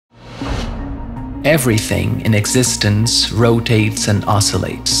Everything in existence rotates and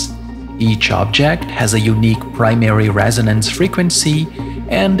oscillates. Each object has a unique primary resonance frequency,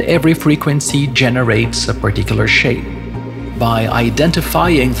 and every frequency generates a particular shape. By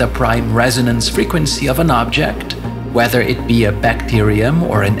identifying the prime resonance frequency of an object, whether it be a bacterium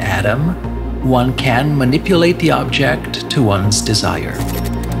or an atom, one can manipulate the object to one's desire.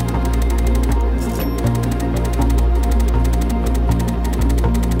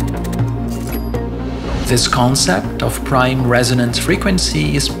 This concept of prime resonance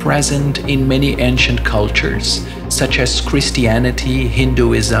frequency is present in many ancient cultures, such as Christianity,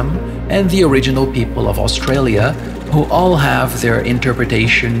 Hinduism, and the original people of Australia, who all have their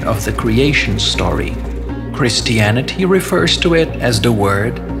interpretation of the creation story. Christianity refers to it as the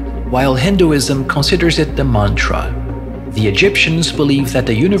word, while Hinduism considers it the mantra. The Egyptians believe that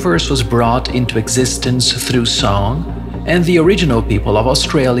the universe was brought into existence through song, and the original people of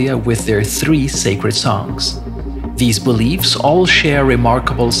Australia with their 3 sacred songs. These beliefs all share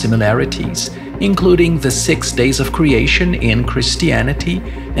remarkable similarities, including the 6 days of creation in Christianity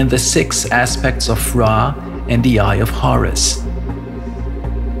and the 6 aspects of Ra and the Eye of Horus.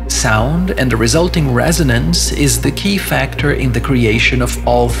 Sound and the resulting resonance is the key factor in the creation of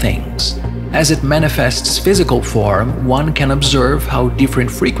all things. As it manifests physical form, one can observe how different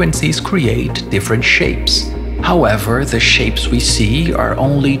frequencies create different shapes. However, the shapes we see are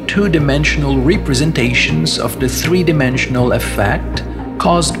only 2-dimensional representations of the 3-dimensional effect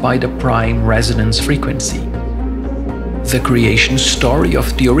caused by the prime resonance frequency. The creation story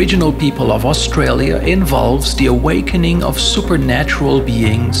of the original people of Australia involves the awakening of supernatural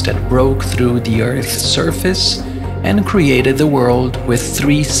beings that broke through the Earth's surface and created the world with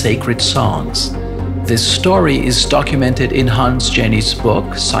 3 sacred songs. This story is documented in Hans Jenny's book,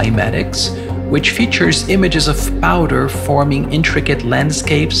 Cymatics, which features images of powder forming intricate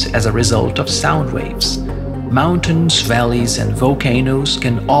landscapes as a result of sound waves. Mountains, valleys, and volcanoes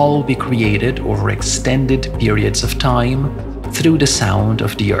can all be created over extended periods of time through the sound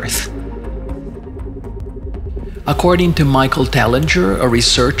of the earth. According to Michael Tellinger, a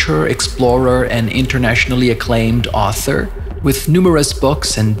researcher, explorer, and internationally acclaimed author, with numerous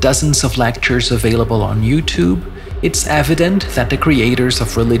books and dozens of lectures available on YouTube, it's evident that the creators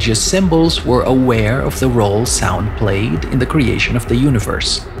of religious symbols were aware of the role sound played in the creation of the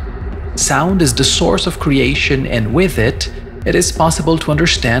universe. Sound is the source of creation, and with it, it is possible to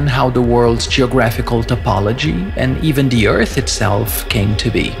understand how the world's geographical topology and even the Earth itself came to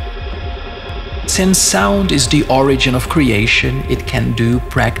be. Since sound is the origin of creation, it can do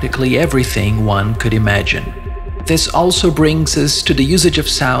practically everything one could imagine. This also brings us to the usage of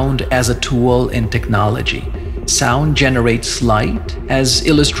sound as a tool in technology. Sound generates light, as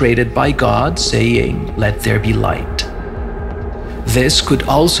illustrated by God saying, "Let there be light." This could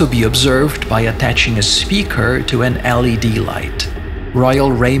also be observed by attaching a speaker to an LED light.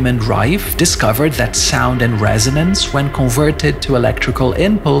 Royal Raymond Rife discovered that sound and resonance, when converted to electrical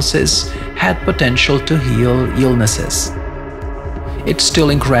impulses, had potential to heal illnesses. It's still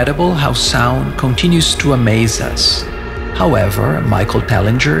incredible how sound continues to amaze us. However, Michael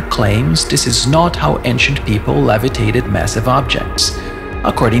Tellinger claims this is not how ancient people levitated massive objects.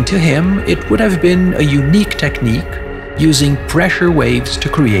 According to him, it would have been a unique technique, using pressure waves to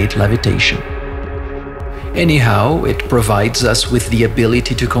create levitation. Anyhow, it provides us with the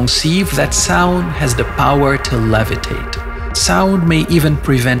ability to conceive that sound has the power to levitate. Sound may even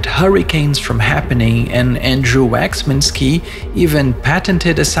prevent hurricanes from happening, and Andrew Waxmansky even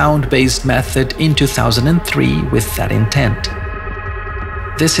patented a sound-based method in 2003 with that intent.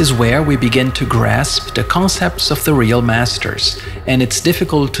 This is where we begin to grasp the concepts of the real masters, and it's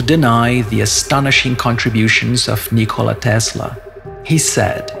difficult to deny the astonishing contributions of Nikola Tesla. He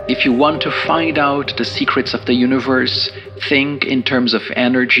said, "If you want to find out the secrets of the universe, think in terms of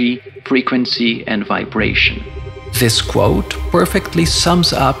energy, frequency, and vibration." This quote perfectly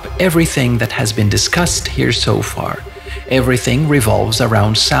sums up everything that has been discussed here so far. Everything revolves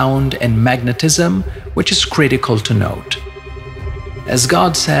around sound and magnetism, which is critical to note. As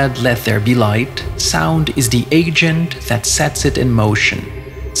God said, "Let there be light," sound is the agent that sets it in motion.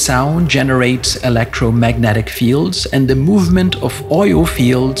 Sound generates electromagnetic fields, and the movement of oil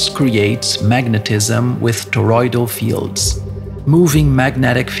fields creates magnetism with toroidal fields. Moving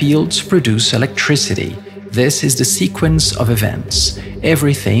magnetic fields produce electricity. This is the sequence of events.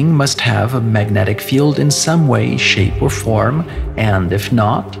 Everything must have a magnetic field in some way, shape, or form, and if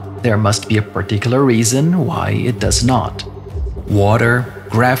not, there must be a particular reason why it does not. Water,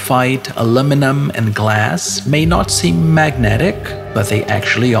 graphite, aluminum, and glass may not seem magnetic, but they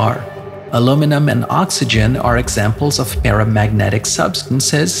actually are. Aluminum and oxygen are examples of paramagnetic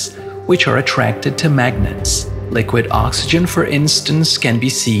substances, which are attracted to magnets. Liquid oxygen, for instance, can be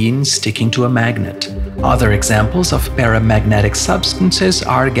seen sticking to a magnet. Other examples of paramagnetic substances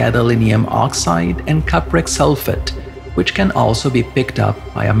are gadolinium oxide and cupric sulfate, which can also be picked up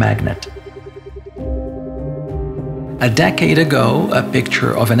by a magnet. A decade ago, a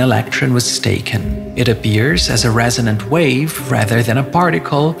picture of an electron was taken. It appears as a resonant wave rather than a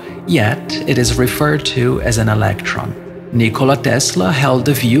particle, yet it is referred to as an electron. Nikola Tesla held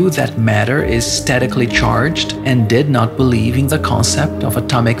the view that matter is statically charged and did not believe in the concept of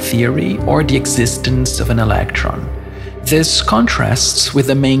atomic theory or the existence of an electron. This contrasts with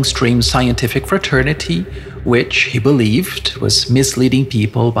the mainstream scientific fraternity, which he believed was misleading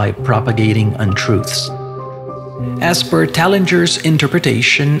people by propagating untruths. As per Tallinger's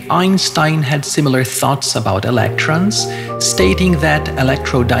interpretation, Einstein had similar thoughts about electrons, stating that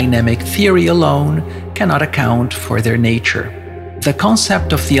electrodynamic theory alone cannot account for their nature. The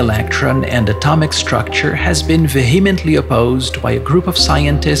concept of the electron and atomic structure has been vehemently opposed by a group of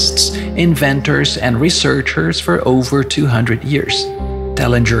scientists, inventors, and researchers for over 200 years.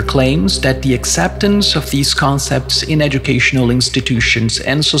 Tallinger claims that the acceptance of these concepts in educational institutions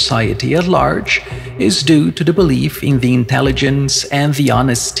and society at large is due to the belief in the intelligence and the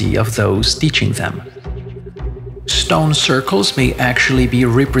honesty of those teaching them. Stone circles may actually be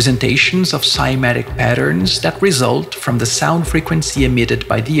representations of cymatic patterns that result from the sound frequency emitted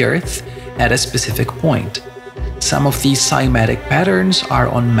by the Earth at a specific point. Some of these cymatic patterns are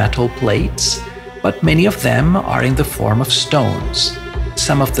on metal plates, but many of them are in the form of stones.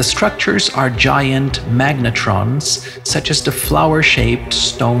 Some of the structures are giant magnetrons, such as the flower-shaped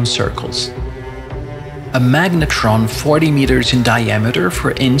stone circles. A magnetron 40 meters in diameter,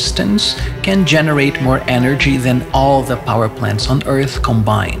 for instance, can generate more energy than all the power plants on Earth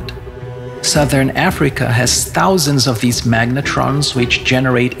combined. Southern Africa has thousands of these magnetrons which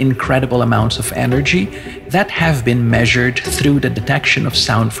generate incredible amounts of energy that have been measured through the detection of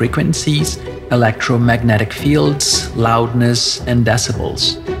sound frequencies, electromagnetic fields, loudness, and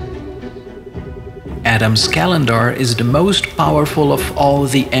decibels. Adam's calendar is the most powerful of all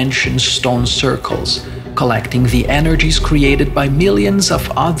the ancient stone circles, collecting the energies created by millions of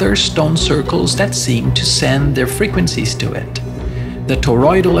other stone circles that seem to send their frequencies to it. The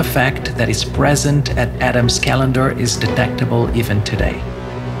toroidal effect that is present at Adam's calendar is detectable even today.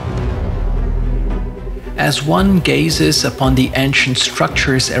 As one gazes upon the ancient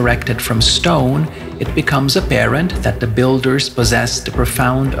structures erected from stone, it becomes apparent that the builders possessed a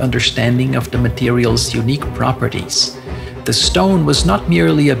profound understanding of the material's unique properties. The stone was not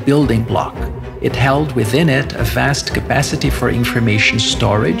merely a building block. It held within it a vast capacity for information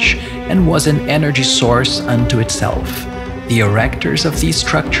storage and was an energy source unto itself. The erectors of these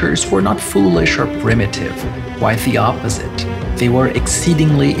structures were not foolish or primitive, quite the opposite. They were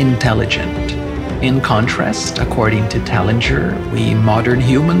exceedingly intelligent. In contrast, according to Tallinger, we modern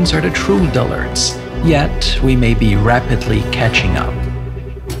humans are the true dullards, yet we may be rapidly catching up.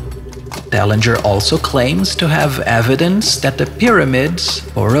 Tallinger also claims to have evidence that the pyramids,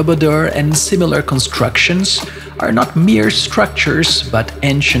 Borobudur, and similar constructions are not mere structures but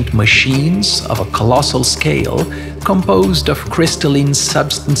ancient machines of a colossal scale composed of crystalline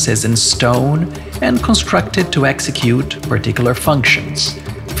substances in stone and constructed to execute particular functions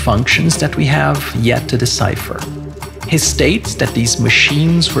that we have yet to decipher. He states that these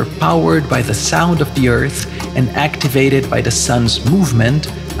machines were powered by the sound of the earth and activated by the sun's movement,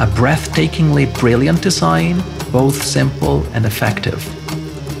 a breathtakingly brilliant design, both simple and effective.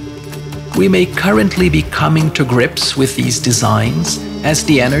 We may currently be coming to grips with these designs, as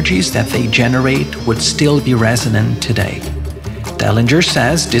the energies that they generate would still be resonant today. Tallinger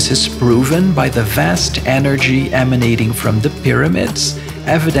says this is proven by the vast energy emanating from the pyramids,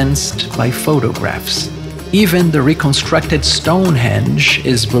 evidenced by photographs. Even the reconstructed Stonehenge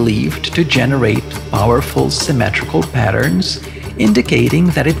is believed to generate powerful symmetrical patterns, indicating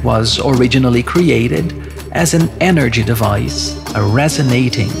that it was originally created as an energy device, a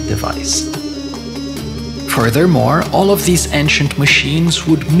resonating device. Furthermore, all of these ancient machines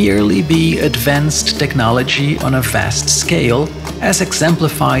would merely be advanced technology on a vast scale, as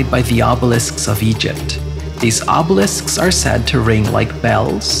exemplified by the obelisks of Egypt. These obelisks are said to ring like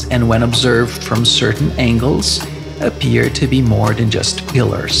bells, and when observed from certain angles, appear to be more than just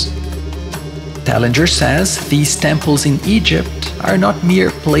pillars. Tallinger says these temples in Egypt are not mere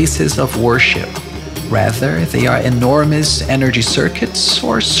places of worship. Rather, they are enormous energy circuits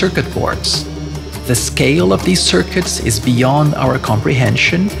or circuit boards. The scale of these circuits is beyond our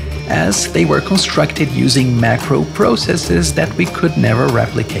comprehension, as they were constructed using macro processes that we could never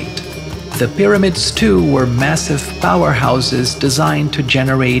replicate. The pyramids too were massive powerhouses designed to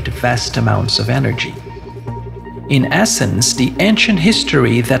generate vast amounts of energy. In essence, the ancient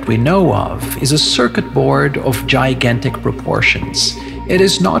history that we know of is a circuit board of gigantic proportions. It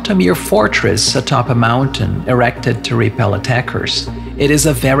is not a mere fortress atop a mountain erected to repel attackers. It is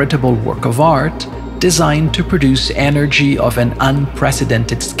a veritable work of art designed to produce energy of an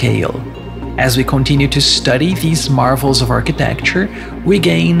unprecedented scale. As we continue to study these marvels of architecture, we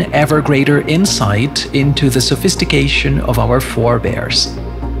gain ever greater insight into the sophistication of our forebears.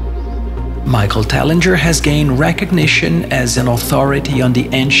 Michael Tellinger has gained recognition as an authority on the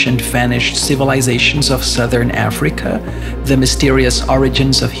ancient vanished civilizations of southern Africa, the mysterious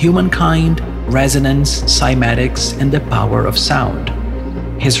origins of humankind, resonance, cymatics, and the power of sound.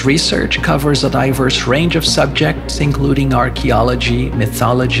 His research covers a diverse range of subjects including archaeology,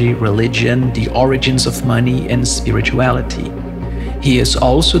 mythology, religion, the origins of money, and spirituality. He is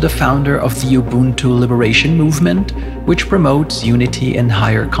also the founder of the Ubuntu Liberation Movement, which promotes unity and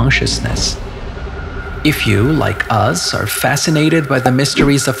higher consciousness. If you, like us, are fascinated by the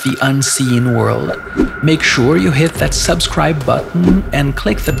mysteries of the unseen world, make sure you hit that subscribe button and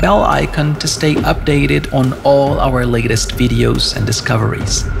click the bell icon to stay updated on all our latest videos and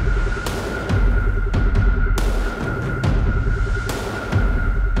discoveries.